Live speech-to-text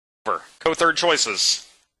Co-third choices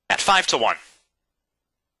at 5-1.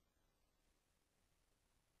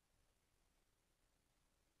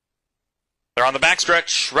 They're on the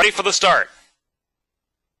backstretch, ready for the start.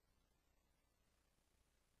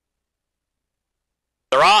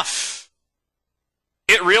 They're off.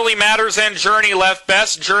 It Really Matters and Journey left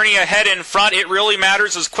best. Journey ahead in front. It Really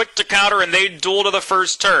Matters is quick to counter, and they duel to the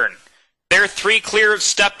first turn. They're 3 clear of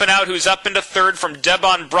Steppin Out, who's up into third from Deb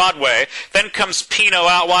on Broadway. Then comes Pino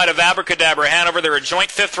out wide of Abracadabra Hanover. They're a joint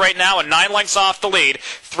 5th right now and 9 lengths off the lead.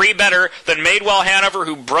 3 better than Madewell Hanover,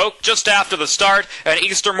 who broke just after the start, and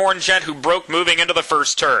Eastermorn Gent, who broke moving into the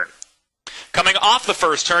first turn. Coming off the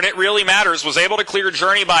first turn, It Really Matters was able to clear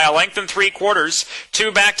Journey by 1 3/4.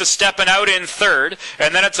 2 back to Steppin Out in third,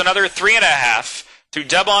 and then it's another 3.5. to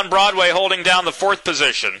Deb on Broadway holding down the 4th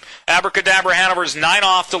position. Abracadabra Hanover's 9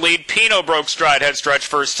 off the lead. Pino broke stride head stretch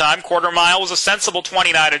first time. Quarter mile was a sensible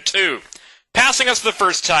 29-2. Passing us the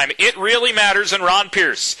first time, It Really Matters and Ron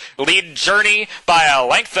Pierce lead Journey by 1.5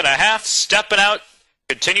 lengths. Steppin Out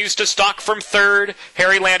continues to stalk from third.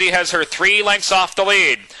 Harry Landy has her 3 lengths off the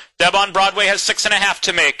lead. Deb on Broadway has 6.5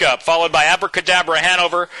 to make up, followed by Abracadabra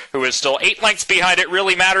Hanover, who is still 8 lengths behind It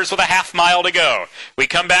Really Matters with a half mile to go. We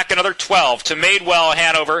come back another 12 to Madewell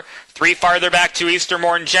Hanover, 3 farther back to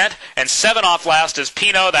Eastermorn Gent, and 7 off last is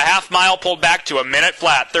Pino. The half mile pulled back to a minute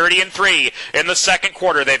flat, 30-3 in the second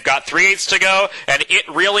quarter. They've got 3/8 to go, and It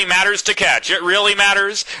Really Matters to catch. It Really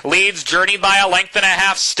Matters leads Journey by 1.5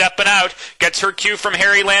 lengths. Steppin Out gets her cue from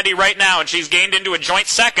Harry Landy right now, and she's gained into a joint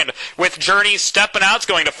second with Journey. Steppin Out's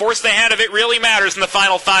going to force the hand of It Really Matters in the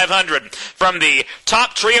final 500. From the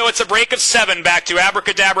top trio, it's a break of 7 back to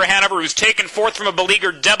Abracadabra Hanover, who's taken 4th from a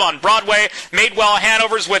beleaguered Deb on Broadway. Madewell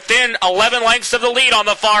Hanover's within 11 lengths of the lead on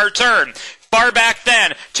the far turn. Far back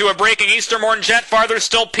then to a breaking Eastermorn Gent. Farther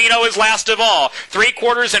still, Pino is last of all.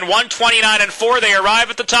 3/4 and 1:29-4. They arrive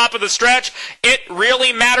at the top of the stretch. It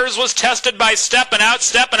Really Matters was tested by Steppin Out.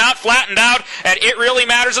 Steppin Out flattened out, and It Really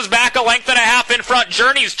Matters is back 1.5 lengths in front.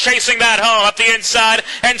 Journey's chasing that home up the inside,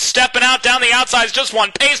 and Steppin Out down the outside is just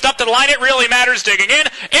one pace up to the line. It Really Matters digging in.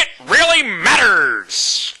 It Really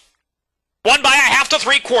Matters won by 1/2 to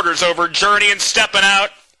 3/4 over Journey and Steppin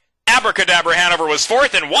Out. Abracadabra Hanover was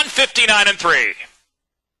 4th in 1:59-3.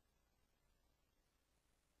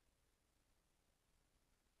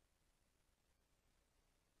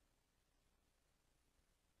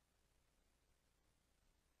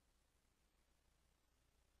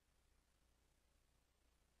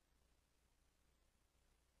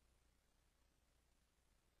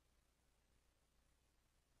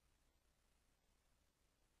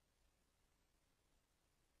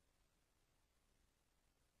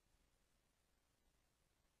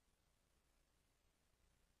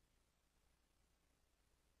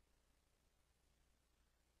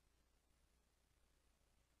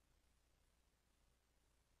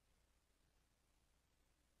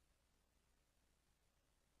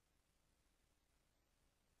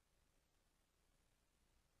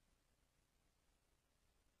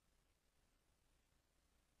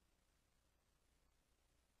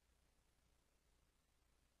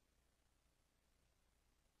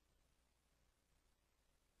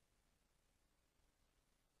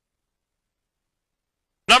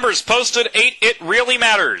 Numbers posted: 8, It Really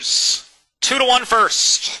Matters. 2-1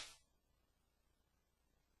 first.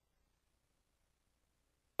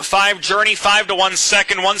 5 Journey, 5-1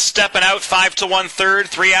 second. 1 Steppin Out, 5-1 third.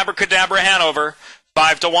 3 Abracadabra Hanover,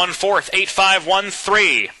 5-1 fourth.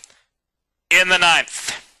 8-5-1-3 in the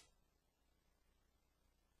 9th.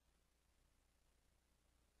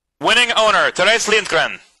 Winning owner, Therese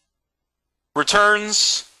Lindgren,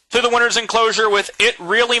 returns to the winner's enclosure with It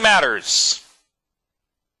Really Matters.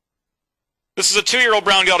 This is a 2-year-old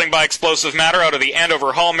brown gelding by Explosive Matter out of the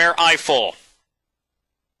Andover Hall mare, Eye Full.